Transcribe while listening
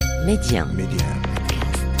ميديان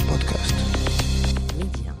بودكاست.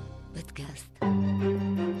 ميديان بودكاست.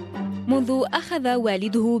 منذ أخذ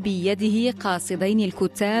والده بيده قاصدين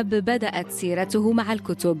الكتاب بدأت سيرته مع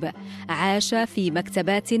الكتب. عاش في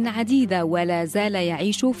مكتبات عديدة ولا زال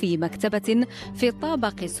يعيش في مكتبة في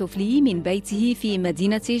الطابق السفلي من بيته في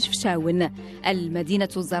مدينة شفشاون، المدينة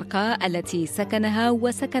الزرقاء التي سكنها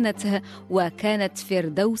وسكنته وكانت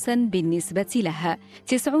فردوسا بالنسبة لها.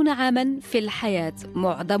 90 عاما في الحياة،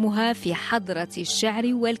 معظمها في حضرة الشعر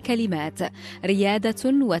والكلمات، ريادة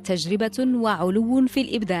وتجربة وعلو في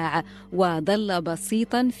الإبداع، وظل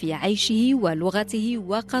بسيطا في عيشه ولغته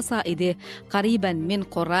وقصائده، قريبا من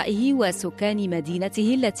قرائه وسكان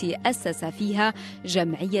مدينته التي أسس فيها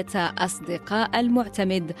جمعية أصدقاء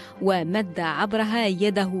المعتمد ومد عبرها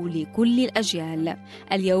يده لكل الأجيال.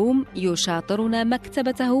 اليوم يشاطرنا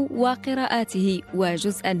مكتبته وقراءاته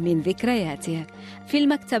وجزءا من ذكرياته. في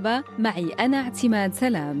المكتبة معي أنا اعتماد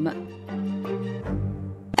سلام.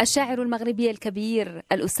 الشاعر المغربي الكبير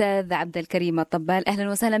الأستاذ عبد الكريم الطبال، أهلا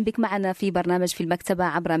وسهلا بك معنا في برنامج في المكتبة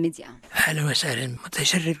عبر ميديا. أهلا وسهلا،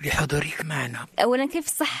 متشرف بحضورك معنا. أولا كيف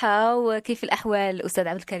الصحة وكيف الأحوال أستاذ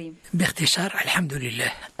عبد الكريم؟ باختصار الحمد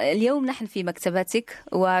لله. اليوم نحن في مكتبتك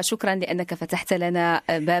وشكرا لأنك فتحت لنا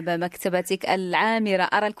باب مكتبتك العامرة،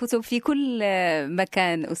 أرى الكتب في كل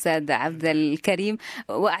مكان أستاذ عبد الكريم،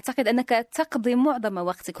 وأعتقد أنك تقضي معظم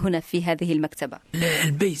وقتك هنا في هذه المكتبة.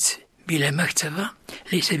 البيت بلا مكتبة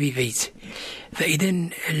ليس ببيت، فإذا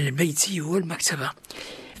البيت هو المكتبة.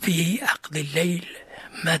 فيه أقضي الليل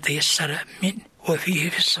ما تيسر منه، وفيه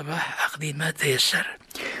في الصباح أقضي ما تيسر،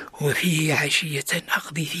 وفيه عشية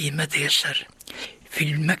أقضي فيه ما تيسر. في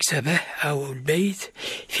المكتبة أو البيت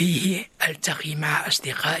فيه ألتقي مع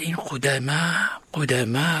أصدقاء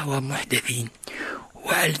قدامى ومحدثين،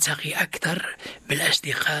 وألتقي أكثر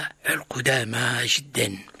بالأصدقاء القدامى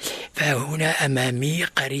جدا. فهنا أمامي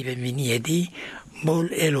قريبا من يدي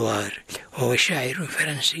بول إلوار، وهو شاعر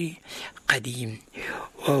فرنسي قديم،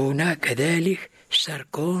 وهنا كذلك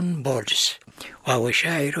ساركون بولس، وهو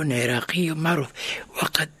شاعر عراقي معروف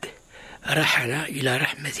وقد رحل إلى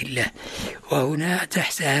رحمة الله. وهنا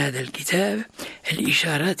تحت هذا الكتاب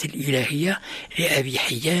الإشارات الإلهية لأبي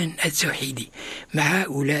حيان التوحيدي. مع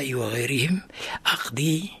هؤلاء وغيرهم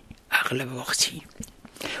أقضي أغلب وقتي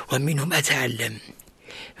ومنهم أتعلم،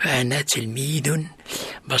 فأنا تلميذ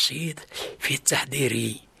بسيط في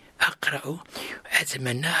التحضير، أقرأ،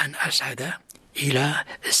 أتمنى أن أصعد إلى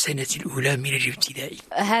السنة الأولى من الابتدائي.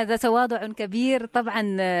 هذا تواضع كبير طبعا،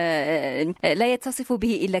 لا يتصف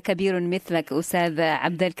به إلا كبير مثلك أستاذ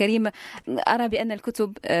عبد الكريم. أرى بأن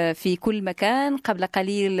الكتب في كل مكان. قبل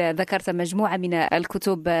قليل ذكرت مجموعة من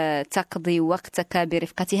الكتب تقضي وقتك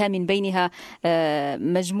برفقتها، من بينها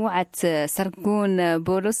مجموعة ساركون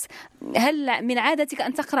بولس. هل من عادتك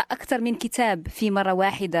أن تقرأ أكثر من كتاب في مرة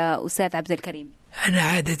واحدة أستاذ عبد الكريم؟ أنا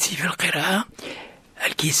عادتي في القراءة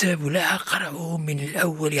الكتاب لا أقرأه من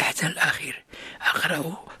الأول حتى الأخير،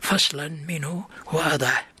 أقرأ فصلا منه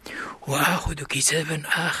وأضعه، وأخذ كتابا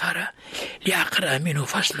آخر لأقرأ منه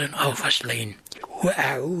فصلا أو فصلين،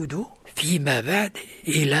 وأعود فيما بعد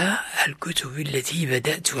إلى الكتب التي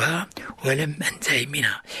بدأتها ولم أنتهي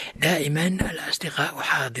منها. دائما الأصدقاء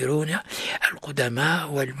حاضرون، القدماء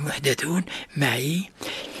والمحدثون معي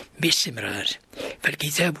باستمرار،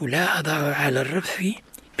 فالكتاب لا أضعه على الرف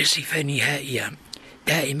بصفة نهائية،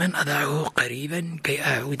 دائما أضعه قريبا كي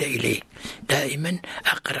أعود إليه. دائما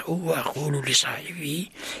أقرأ وأقول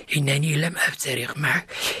لصاحبي إنني لم أفترق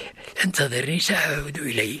معك، انتظرني سأعود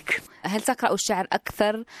إليك. هل تقرأ الشعر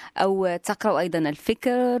أكثر أو تقرأ أيضا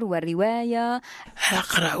الفكر والرواية؟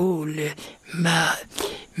 أقرأ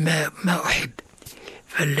ما أحب،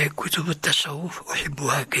 فالكتب التصوف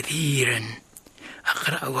أحبها كثيرا،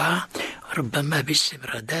 أقرأها ربما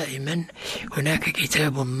باستمرار. دائما هناك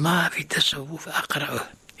كتاب ما في التصوف أقرأه،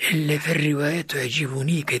 إلا في الرواية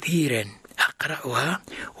تعجبني كثيرا أقرأها،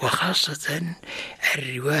 وخاصة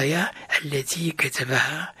الرواية التي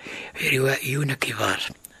كتبها روائيون كبار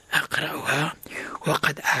أقرأها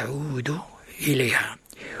وقد أعود إليها.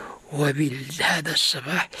 وبهذا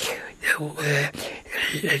الصباح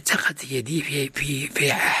التقت يدي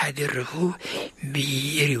في أحد الرفوف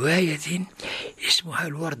برواية اسمها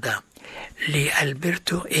الوردة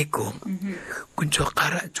لألبرتو إيكو. كنت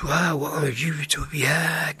قرأتها وأعجبت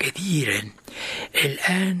بها كثيرا.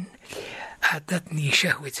 الآن أعطتني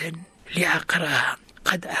شهوة لأقرأها،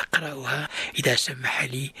 قد أقرأها إذا سمح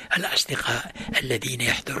لي الأصدقاء الذين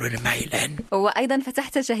يحضرون معي الآن. وأيضا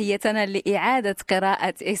فتحت شهيتنا لإعادة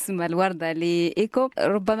قراءة اسم الوردة لإيكو.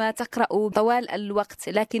 ربما تقرأ طوال الوقت،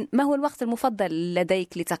 لكن ما هو الوقت المفضل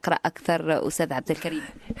لديك لتقرأ أكثر أستاذ عبد الكريم؟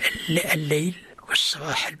 الليل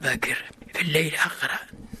والصباح الباكر. في الليل أقرأ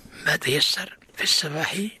ما تيسر. في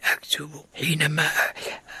الصباح أكتب، حينما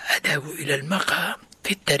أذهب إلى المقهى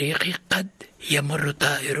في الطريق قد يمر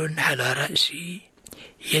طائر على رأسي،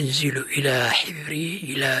 ينزل إلى حبري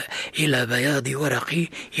إلى بياض ورقي،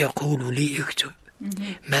 يقول لي اكتب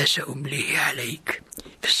ما سأمليه عليك.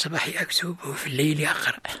 في الصباح أكتب وفي الليل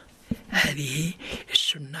أقرأ. هذه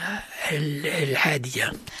السنة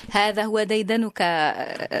العادية. هذا هو ديدنك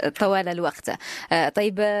طوال الوقت.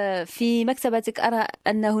 طيب، في مكتبتك أرى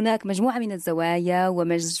أن هناك مجموعة من الزوايا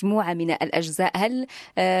ومجموعة من الأجزاء. هل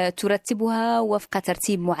ترتبها وفق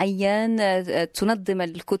ترتيب معين؟ تنظم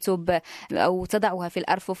الكتب أو تضعها في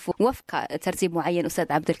الأرفف وفق ترتيب معين أستاذ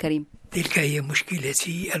عبد الكريم؟ تلك هي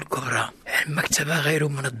مشكلتي الكبرى، المكتبة غير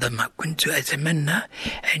منظمة. كنت أتمنى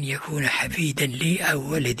أن يكون حفيدا لي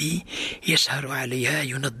أو ولدي يسهر عليها،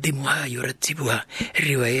 ينظمها، يرتبها،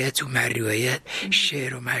 الروايات مع الروايات،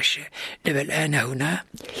 الشعر مع الشعر. الآن هنا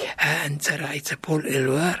أنت رأيت بول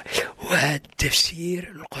إلوار وهذا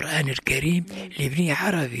تفسير القرآن الكريم لابن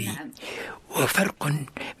عربي، وفرق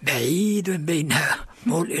بعيد بينها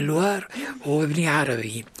بول إلوار وابن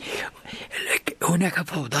عربي. هناك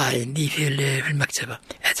فوضى عندي في المكتبة.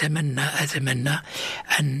 أتمنى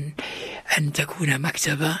أن تكون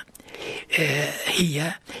مكتبة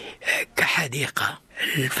هي كحديقة،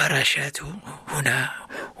 الفراشات هنا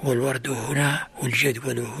والورد هنا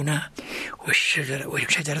والجدول هنا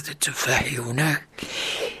وشجرة التفاح هناك،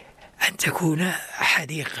 أن تكون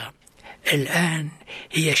حديقة. الآن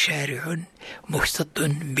هي شارع مختلط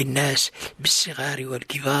بالناس، بالصغار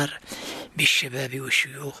والكبار، بالشباب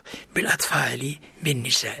والشيوخ، بالأطفال،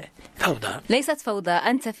 بالنساء. فوضى. ليست فوضى،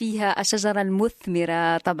 أنت فيها الشجرة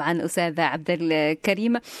المثمرة. طبعا أستاذ عبد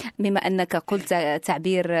الكريم، بما أنك قلت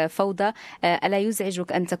تعبير فوضى، ألا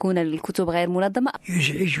يزعجك أن تكون الكتب غير منظمة؟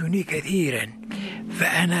 يزعجني كثيرا.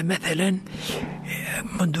 فأنا مثلا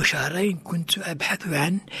منذ شهرين كنت أبحث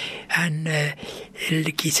عن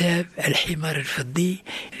الكتاب الحمار الفضي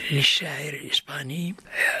للشاعر الإسباني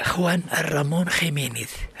خوان رامون خيمينيز.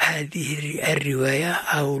 هذه الرواية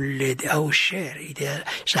أو الشعر إذا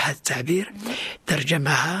صح التعبير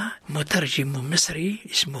ترجمها مترجم مصري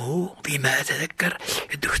اسمه فيما أتذكر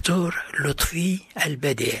الدكتور لطفي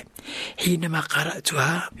البديع. حينما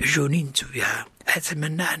قرأتها جننت بها،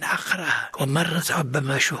 أتمنى أن أقرأها، ومرت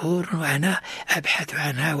ربما شهور وأنا أبحث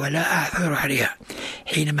عنها ولا أعثر عليها.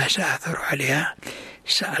 حينما سأعثر عليها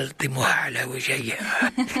سألطمها على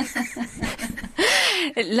وجهها.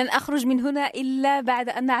 لن أخرج من هنا إلا بعد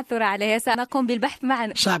أن نعثر عليها، سنقوم بالبحث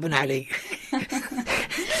معا. صعب علي.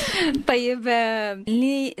 طيب،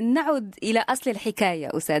 لنعد إلى أصل الحكاية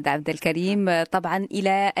أستاذ عبد الكريم. طبعا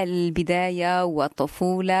إلى البداية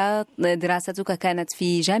والطفولة، دراستك كانت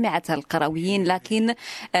في جامعة القرويين، لكن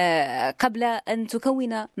قبل أن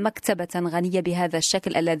تكون مكتبة غنية بهذا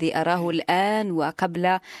الشكل الذي أراه الآن،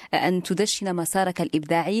 وقبل أن تدشن مسارك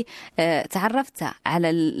الإبداعي، تعرفت على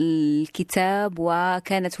الكتاب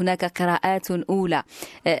وكانت هناك قراءات أولى.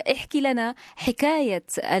 احكي لنا حكاية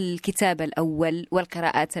الكتاب الأول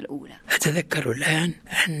والقراءات الأولى. أتذكر الآن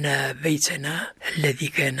أن بيتنا الذي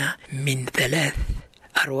كان من 3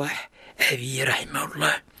 أرواح، أبي رحمه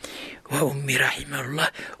الله وأمي رحمه الله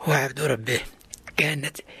وعبد ربه،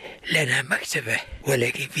 كانت لنا مكتبة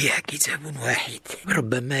ولكن فيها كتاب واحد،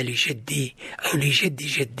 ربما لجدي أو لجد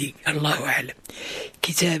جدي، الله أعلم،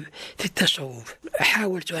 كتاب في التصوف.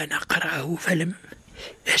 حاولت أن أقرأه فلم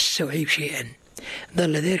أستوعب شيئا.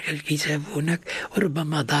 ظل ذلك الكتاب هناك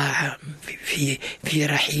وربما ضاع في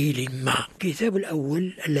رحيل ما. الكتاب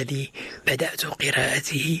الأول الذي بدأت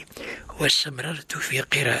قراءته واستمررت في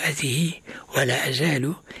قراءته ولا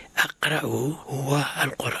أزال أقرأه هو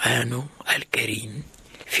القرآن الكريم.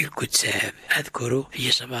 في الكتاب أذكر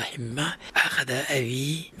في صباح ما أخذ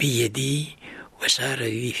أبي بيدي وسار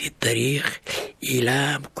بي في الطريق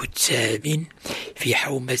إلى كتاب في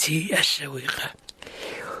حومة السويقة،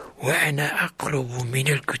 وأنا أقرب من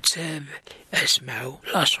الكتاب أسمع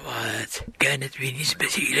الأصوات، كانت بالنسبة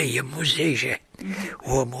إلي مزعجة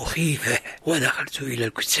ومخيفة، ودخلت إلى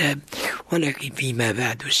الكتاب، ولكن فيما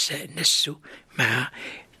بعد استأنست مع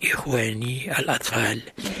إخواني الأطفال.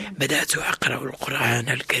 بدأت أقرأ القرآن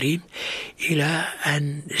الكريم إلى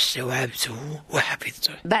أن استوعبته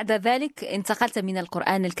وحفظته. بعد ذلك انتقلت من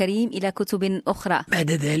القرآن الكريم إلى كتب أخرى.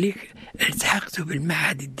 بعد ذلك التحقت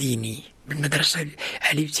بالمعهد الديني بالمدرسة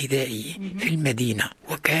الابتدائية في المدينة،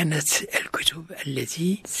 وكانت الكتب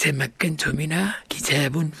التي تمكنت منها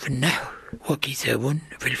كتاب في النحو وكتاب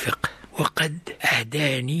في الفقه، وقد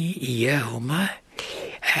أهداني إياهما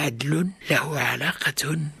عدل له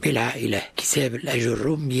علاقة بالعائلة، كتاب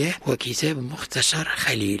الأجرومية وكتاب مختصر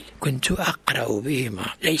خليل، كنت أقرأ بهما.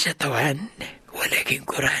 ليس طبعا ولكن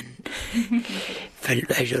قرآن.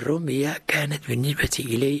 فالأجرومية كانت بالنسبة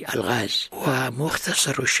إلي ألغاز،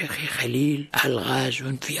 ومختصر الشيخ خليل ألغاز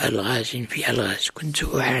في ألغاز في ألغاز. كنت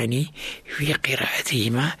أعاني في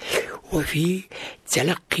قراءتهما وفي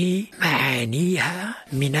تلقي معانيها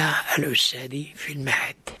من الأستاذ في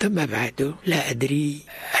المعهد. ثم بعد لا أدري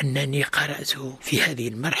أنني قرأت في هذه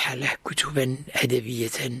المرحلة كتبا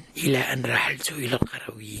أدبية إلى أن رحلت إلى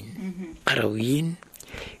القرويين.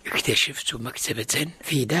 اكتشفت مكتبة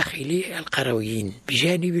في داخل القرويين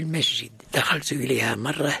بجانب المسجد، دخلت إليها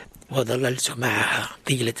مرة وظللت معها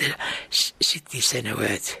طيلة 6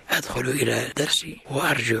 سنوات، أدخل إلى درسي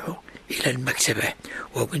وأرجع إلى المكتبة،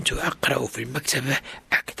 وكنت أقرأ في المكتبة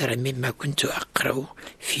أكثر مما كنت أقرأ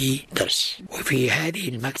في درس. وفي هذه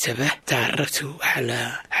المكتبة تعرفت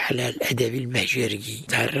على الأدب المهجري،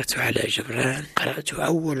 تعرفت على جبران. قرأت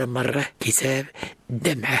أول مرة كتاب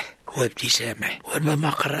دمعة وابتسامة، وربما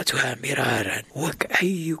قرأتها مرارا،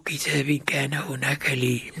 وأي كتاب كان هناك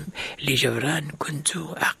لجبران كنت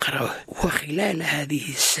أقرأه. وخلال هذه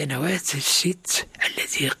السنوات 6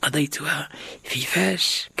 التي قضيتها في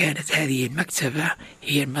فاس كانت هذه المكتبة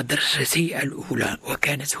هي مدرستي الأولى،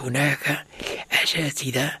 وكانت هناك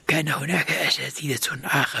أساتذة، كان هناك أساتذة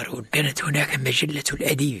آخرون. كانت هناك مجلة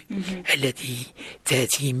الأديب التي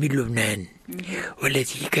تأتي من لبنان،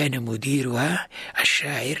 والتي كان مديرها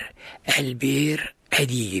الشاعر البير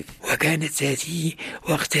أديب، وكانت تأتي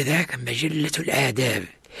وقت ذاك مجلة الآداب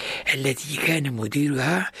التي كان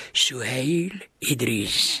مديرها سهيل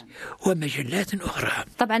إدريس، ومجلات أخرى.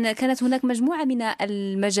 طبعا كانت هناك مجموعة من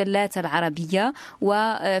المجلات العربية،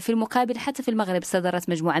 وفي المقابل حتى في المغرب صدرت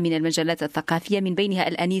مجموعة من المجلات الثقافية، من بينها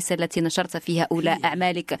الأنيسة التي نشرت فيها أولى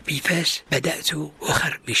أعمالك. في فاس بدأت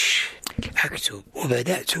أخربش أكتب،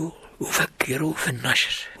 وبدأت أفكر في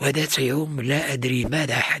النشر، وذات يوم لا أدري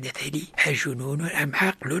ماذا حدث لي، أجنون أم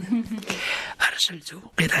عقل، أرسلت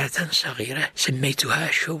قطعة صغيرة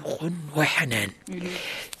سميتها شوق وحنان،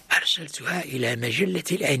 أرسلتها إلى مجلة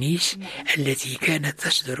الأنيس التي كانت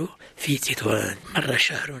تصدر في تطوان مرة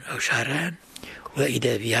شهر أو شهران،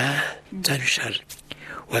 وإذا بها تنشر.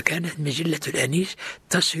 وكانت مجلة الأنيس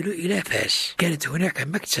تصل إلى فاس. كانت هناك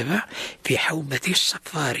مكتبة في حومة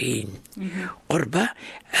الصفارين قرب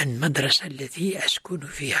المدرسة التي أسكن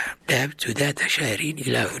فيها. ذهبت ذات شهر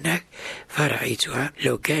إلى هناك فرأيتها،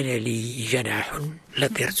 لو كان لي جناح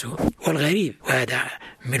لطرت. والغريب، وهذا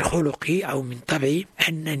من خلقي أو من طبعي،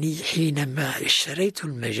 أنني حينما اشتريت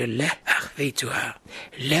المجلة أخفيتها.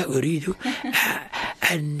 لا أريد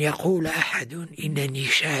أن يقول أحد إنني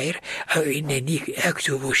شاعر أو إنني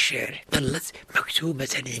أكتب الشعر. ظلت مكتوبة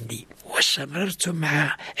عندي، واستمررت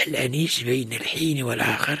مع الأنيس بين الحين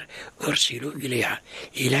والآخر أرسل إليها،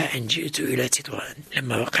 إلى أن جئت إلى تطوان.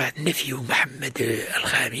 لما وقعت نفي محمد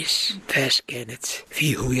الخامس، فاس كانت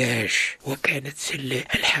في هياج، وكانت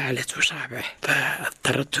الحالة صعبة،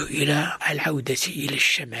 فاضطررت إلى العودة إلى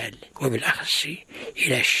الشمال، وبالأخص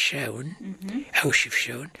إلى شفشاون أو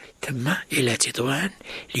شفشاون، ثم إلى تطوان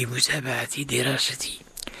لمتابعة دراستي.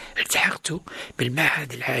 التحقت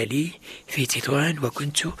بالمعهد العالي في تطوان،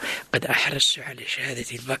 وكنت قد أحرصت على شهادة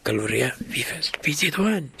البكالوريا في فاس. في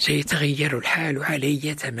تطوان سيتغير الحال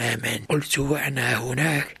علي تماما. قلت وأنا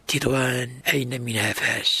هناك: تطوان أين منها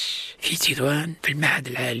فاس؟ في تطوان في المعهد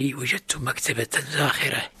العالي وجدت مكتبة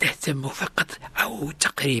زاخرة تهتم فقط أو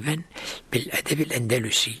تقريبا بالأدب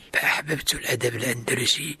الأندلسي، فأحببت الأدب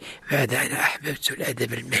الأندلسي بعد أن أحببت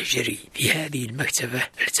الأدب المهجري. في هذه المكتبة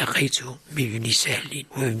التقيت بابن سهل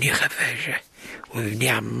وابن خفاجة وابن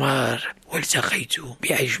عمار، والتقيت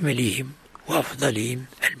بأجملهم وأفضلهم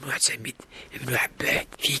المعتمد ابن عباد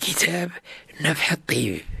في كتاب نفح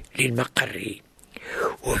الطيب للمقري،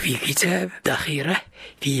 وفي كتاب ذخيرة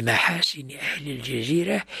في محاسن أهل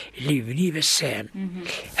الجزيرة لابن بسام.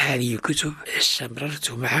 هذه الكتب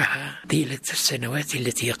استمررت معها طيلة السنوات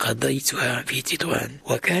التي قضيتها في تطوان.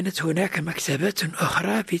 وكانت هناك مكتبات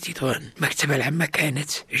أخرى في تطوان. المكتبة العامة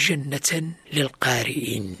كانت جنة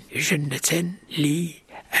للقارئين، جنة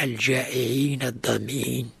للجائعين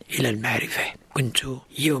الظامئين إلى المعرفة. كنت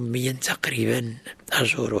يوميا تقريبا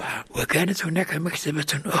أزورها. وكانت هناك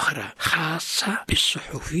مكتبة أخرى خاصة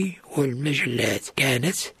بالصحف والمجلات،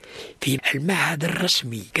 كانت في المعهد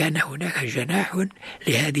الرسمي. كان هناك جناح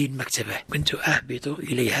لهذه المكتبة، كنت أهبط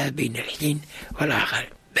إليها بين الحين والآخر.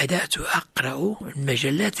 بدأت أقرأ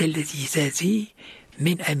المجلات التي تأتي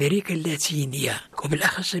من أمريكا اللاتينية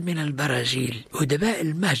وبالأخص من البرازيل، أدباء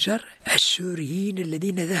المهجر السوريين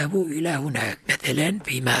الذين ذهبوا إلى هناك. مثلا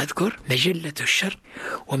فيما أذكر مجلة الشرق،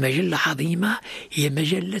 ومجلة عظيمة هي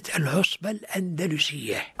مجلة العصبة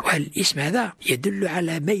الأندلسية، والاسم هذا يدل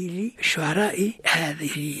على ميل شعراء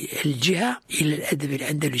هذه الجهة إلى الأدب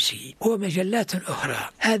الأندلسي. ومجلات أخرى.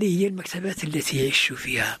 هذه هي المكتبات التي عشت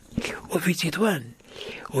فيها. وفي تطوان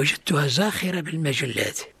وجدتها زاخرة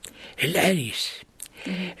بالمجلات: الأنيس،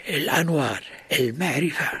 الأنوار،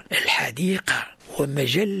 المعرفة، الحديقة،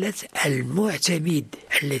 ومجلة المعتمد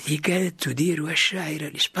التي كانت تديرها الشاعرة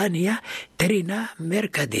الإسبانية ترينا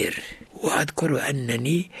ميركادير. وأذكر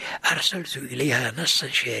أنني أرسلت إليها نصا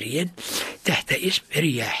شعريا تحت اسم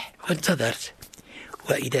رياح، وانتظرت،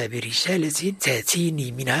 وإذا برسالة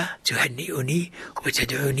تأتيني منها تهنئني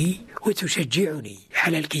وتدعوني وتشجعني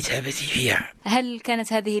على الكتابة فيها. هل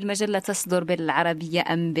كانت هذه المجلة تصدر بالعربية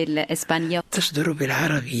أم بالإسبانية؟ تصدر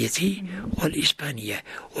بالعربية والإسبانية،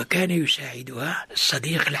 وكان يساعدها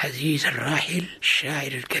الصديق العزيز الراحل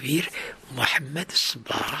الشاعر الكبير محمد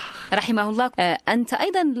الصباح رحمه الله. أنت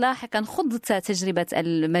أيضا لاحقا خضت تجربة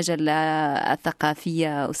المجلة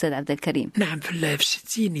الثقافية أستاذ عبد الكريم. نعم، في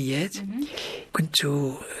الستينيات كنت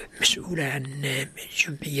مسؤولا عن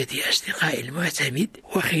جمعية أصدقاء المعتمد،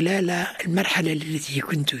 وخلال المرحلة التي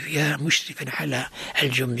كنت فيها مشرفا على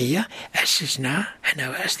الجمعية أسسنا أنا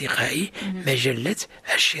وأصدقائي مجلة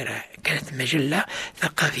الشراء. كانت مجلة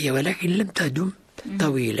ثقافية ولكن لم تدم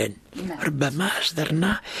طويلا، ربما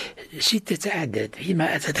أصدرنا 6 أعداد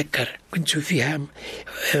فيما أتذكر. كنت فيها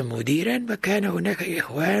مديرا، وكان هناك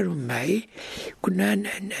إخوان معي، كنا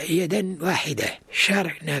يدا واحدة،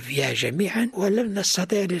 شاركنا فيها جميعا ولم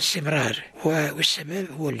نستطيع الاستمرار، والسبب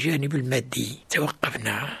هو الجانب المادي،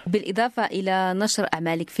 توقفنا. بالإضافة إلى نشر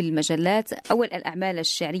أعمالك في المجلات، أول الأعمال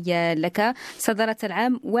الشعرية لك صدرت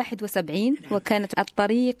العام 71 وكانت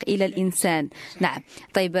الطريق إلى الإنسان. نعم،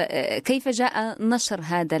 طيب كيف جاء نشر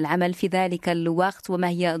هذا العمل في ذلك الوقت وما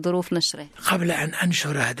هي ظروف نشره؟ قبل أن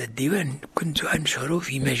أنشر هذا الديوان كنت أنشر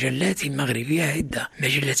في مجلات مغربية عدة،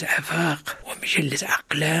 مجلة آفاق ومجلة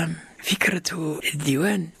أقلام. فكرة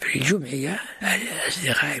الديوان في الجمعية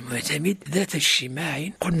أصدقاء المعتمد ذات اجتماع،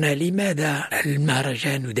 قلنا لماذا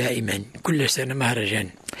المهرجان دائما كل سنة مهرجان؟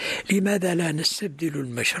 لماذا لا نستبدل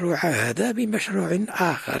المشروع هذا بمشروع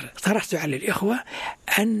آخر؟ طرحت على الإخوة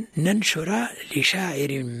أن ننشر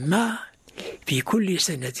لشاعر ما في كل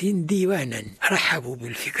سنة ديوانا. رحبوا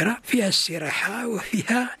بالفكرة، فيها استراحة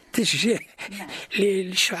وفيها تشجيع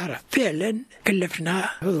للشعراء. فعلا كلفنا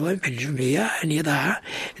عضوا في الجمعية أن يضع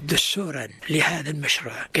دستورا لهذا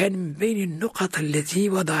المشروع. كان من بين النقط التي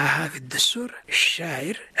وضعها في الدستور: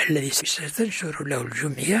 الشاعر الذي ستنشر له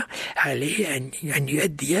الجمعية عليه أن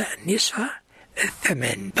يؤدي نصف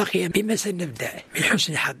الثمن. بقي بما سنبدأ. من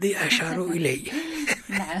حسن حظي أشاروا إلي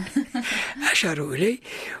أشاروا إلي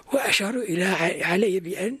وأشاروا إلى علي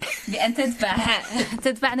بأن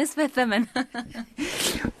تدفع نصف الثمن.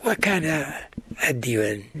 وكان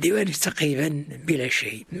الديوان تقريبا بلا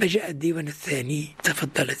شيء. ما جاء الديوان الثاني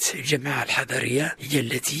تفضلت الجماعة الحضرية هي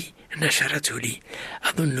التي نشرته لي،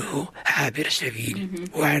 أظنه عابر سبيل،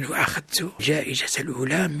 وعنه أخذت جائزة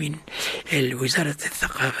الأولى من وزارة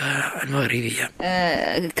الثقافة المغربية.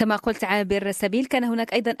 كما قلت عابر سبيل، كان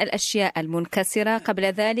هناك أيضا الأشياء المنكسرة قبل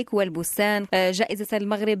ذلك والبستان. جائزة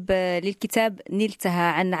المغرب للكتاب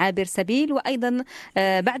نلتها عن عابر سبيل، وأيضا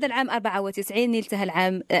بعد العام 94 نلتها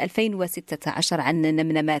العام 2016 عن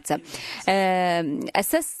نمنمات.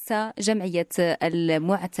 أسست جمعية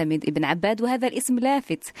المعتمد ابن عباد، وهذا الاسم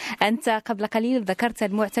لافت. أنت قبل قليل ذكرت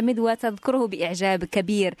المعتمد وتذكره بإعجاب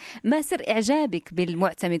كبير. ما سر إعجابك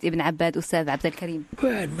بالمعتمد ابن عباد أستاذ عبد الكريم؟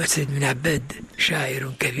 المعتمد ابن عباد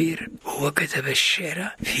شاعر كبير، وكتب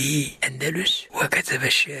الشعر في أندلس وكتب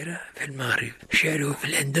الشعر في المغرب. شعره في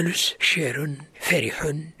الأندلس شعر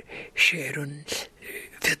فرح، شعر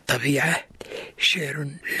في الطبيعة، شعر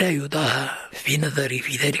لا يضاهى في نظري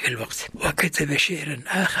في ذلك الوقت. وكتب شعرا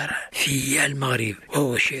آخر في المغرب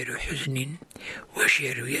وهو شعر حزن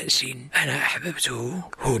وشعر يأس أنا أحببته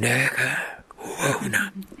هناك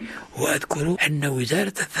وهنا. وأذكر أن وزارة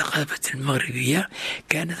الثقافة المغربية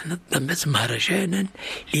كانت نظمت مهرجانا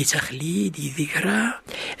لتخليد ذكرى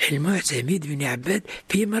المعتمد بن عباد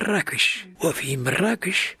في مراكش. وفي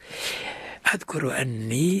مراكش أذكر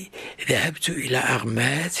أني ذهبت إلى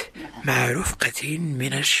أغمات مع رفقة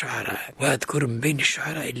من الشعراء، وأذكر من بين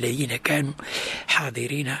الشعراء الذين كانوا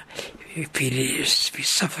حاضرين في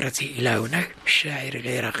السفرة إلى هناك الشاعر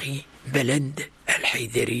العراقي بلند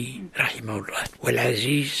الحيدري رحمه الله،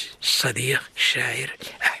 والعزيز الصديق الشاعر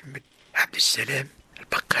أحمد عبد السلام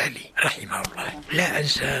البقال. قال لي رحمه الله: لا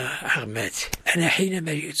أنسى اعتماد. أنا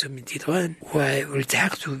حينما جئت من تطوان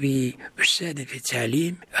والتحقت بأستاذ في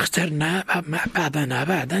التعليم، اخترنا بعضنا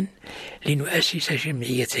بعضا لنؤسس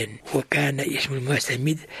جمعية، وكان اسم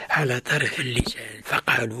المعتمد على طرف اللسان،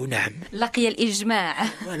 فقالوا نعم. لقي الإجماع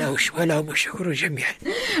ولهم الشكر جميعا.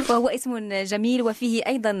 وهو اسم جميل وفيه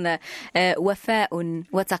أيضا وفاء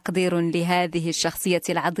وتقدير لهذه الشخصية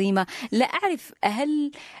العظيمة. لا أعرف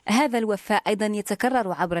هل هذا الوفاء أيضا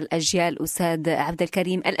يتكرر عبر الأجيال أستاذ عبد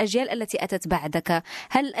الكريم، الأجيال التي أتت بعدك،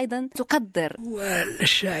 هل أيضا تقدر؟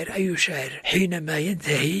 والشاعر أي شاعر حينما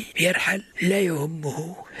ينتهي يرحل لا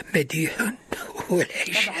يهمه مديح ولا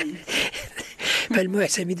شيء.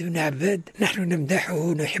 فالمعتمد بن عباد نحن نمدحه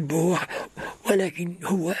ونحبه، ولكن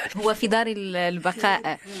هو في دار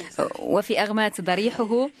البقاء وفي أغمات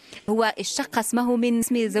ضريحه. هو اشتق اسمه من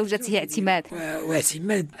اسم زوجته اعتماد،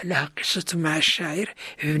 واعتماد لها قصة مع الشاعر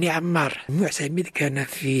ابن عمار. المعتمد كان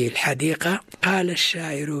في الحديقة، قال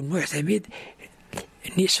الشاعر المعتمد: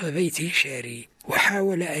 نصف بيتي شعري،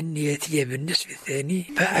 وحاول أن يأتي بالنصف الثاني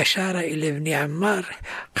فأشار إلى ابن عمار،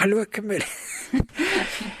 قال: وكمل.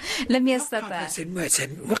 لم يستطع.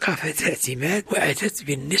 وقفت اعتماد وأتت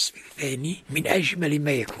بالنصف الثاني من أجمل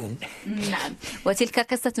ما يكون. نعم، وتلك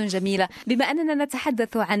قصة جميلة. بما أننا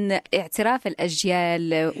نتحدث عن اعتراف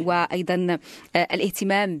الأجيال وأيضا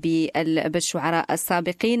الاهتمام بالشعراء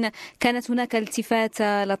السابقين، كانت هناك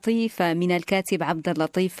التفاتة لطيفة من الكاتب عبد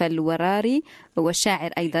اللطيف الوراري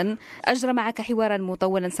والشاعر أيضا، أجرى معك حوارا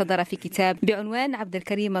مطولا صدر في كتاب بعنوان عبد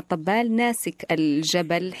الكريم الطبال ناسك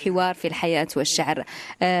الجبل، حوار في الحياة والشعر.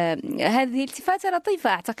 هذه التفاتة لطيفة،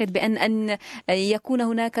 أعتقد بأن يكون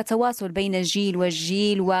هناك تواصل بين الجيل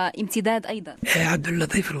والجيل وامتداد أيضا. عبد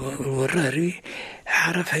اللطيف الوراري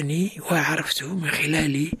عرفني وعرفته من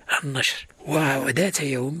خلال النشر، وذات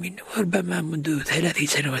يوم وربما منذ 3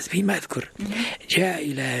 سنوات فيما أذكر جاء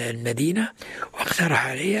إلى المدينة واقترح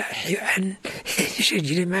علي أن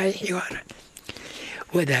يسجل معي حوارا،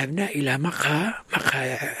 وذهبنا إلى مقهى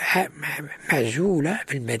معزولة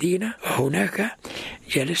في المدينة، وهناك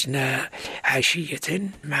جلسنا عشية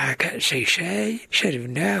مع كأسي شاي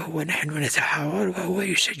شربناه ونحن نتحاور وهو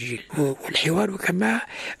يسجل، والحوار كما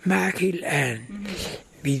معك الآن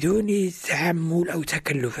بدون تعمل أو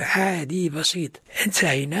تكلف، عادي بسيط.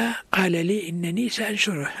 انتهينا، قال لي إنني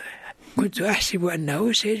سأنشره. كنت أحسب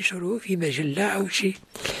أنه سينشره في مجلة أو شيء،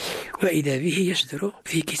 وإذا به يصدر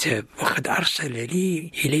في كتاب، وقد أرسل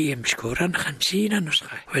لي إلي مشكورا 50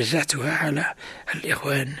 نسخة وزعتها على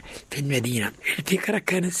الإخوان في المدينة. الفكرة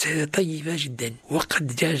كانت طيبة جدا،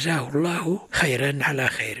 وقد جازاه الله خيرا على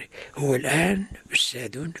خير. هو الآن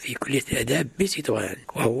أستاذ في كلية الآداب بتطوان،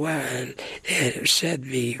 وهو أستاذ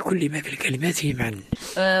بكل ما في الكلمات معا.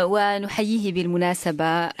 ونحييه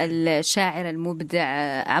بالمناسبة الشاعر المبدع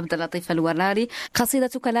عبد اللطيف الوراري.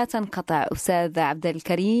 قصيدتك لا تنقطع أستاذ عبد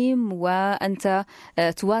الكريم، وأنت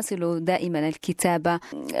تواصل دائما الكتابة.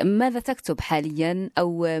 ماذا تكتب حاليا،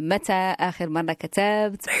 أو متى آخر مرة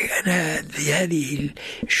كتبت؟ أنا في هذه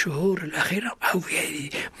الشهور الأخيرة، أو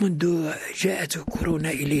منذ جاءت كورونا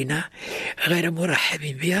إلينا غير مرحب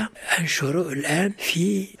بها، أنشر الآن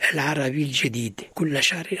في العربي الجديد، كل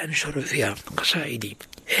شهر أنشر فيها قصائدي.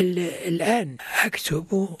 الآن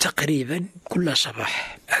أكتب تقريبا كل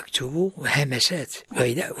صباح، أكتب همسات،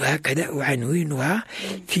 وهكذا أعنونها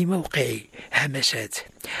في موقعي، همسات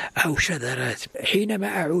أو شذرات. حينما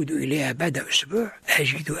أعود إليها بعد أسبوع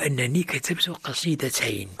أجد أنني كتبت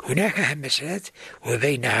قصيدتين، هناك همسات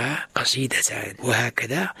وبينها قصيدتان،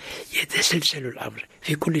 وهكذا يتسلسل الأمر.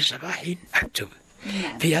 في كل صباح أكتب.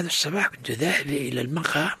 في هذا الصباح كنت ذاهب إلى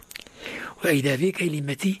المقهى، وإذا في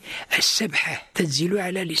كلمتي السبحة تنزل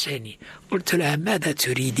على لساني، قلت لها: ماذا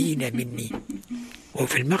تريدين مني؟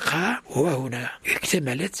 وفي المقهى وهنا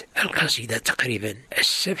اكتملت القصيدة تقريبا: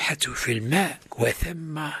 السبحة في الماء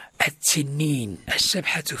وثم التنين،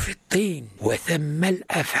 السبحة في الطين وثم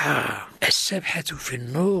الأفعى، السبحة في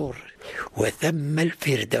النور وثم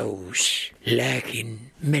الفردوس، لكن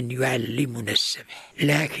من يعلمنا السبح؟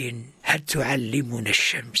 لكن هل تعلمنا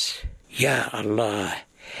الشمس؟ يا الله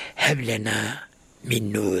هب لنا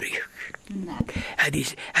من نورك.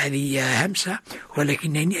 هذه همسة،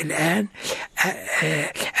 ولكنني الآن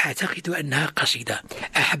أعتقد أنها قصيدة.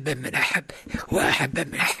 أحب من أحب وأحب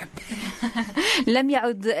من أحب. لم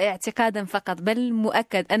يعد اعتقادا فقط، بل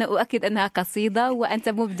مؤكد. أنا أؤكد أنها قصيدة، وأنت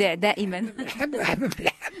مبدع دائما. أحب من أحب.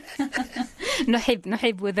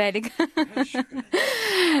 نحب ذلك.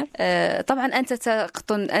 طبعا أنت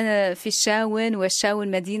تقطن في الشاون،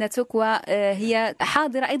 والشاون مدينتك، وهي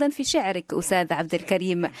حاضرة أيضا في شعرك أستاذ عبد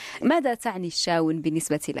الكريم. ماذا تعني الشاون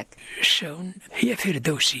بالنسبة لك؟ الشاون هي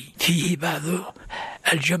فردوسي، فيه بعض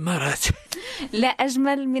الجمرات. لا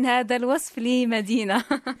أجمل من هذا الوصف لمدينة.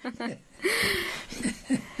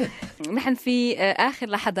 نحن في آخر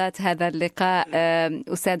لحظات هذا اللقاء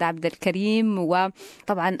أستاذ عبد الكريم،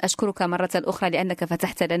 وطبعا أشكرك مرة أخرى لأنك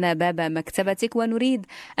فتحت لنا باب مكتبتك، ونريد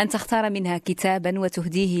أن تختار منها كتابا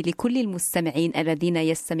وتهديه لكل المستمعين الذين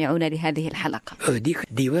يستمعون لهذه الحلقة. أهديك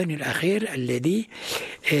ديواني الأخير الذي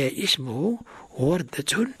اسمه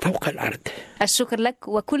وردة فوق الأرض. الشكر لك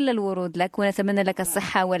وكل الورود لك، ونتمنى لك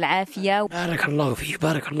الصحة والعافية. بارك الله فيك،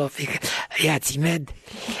 بارك الله فيك يا اعتماد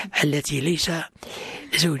التي ليس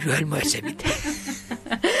زوجها المعتمد.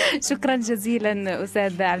 شكرا جزيلا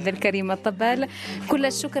أستاذ عبد الكريم الطبال. كل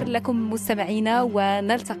الشكر لكم مستمعينا،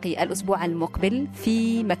 ونلتقي الأسبوع المقبل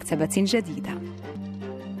في مكتبة جديدة.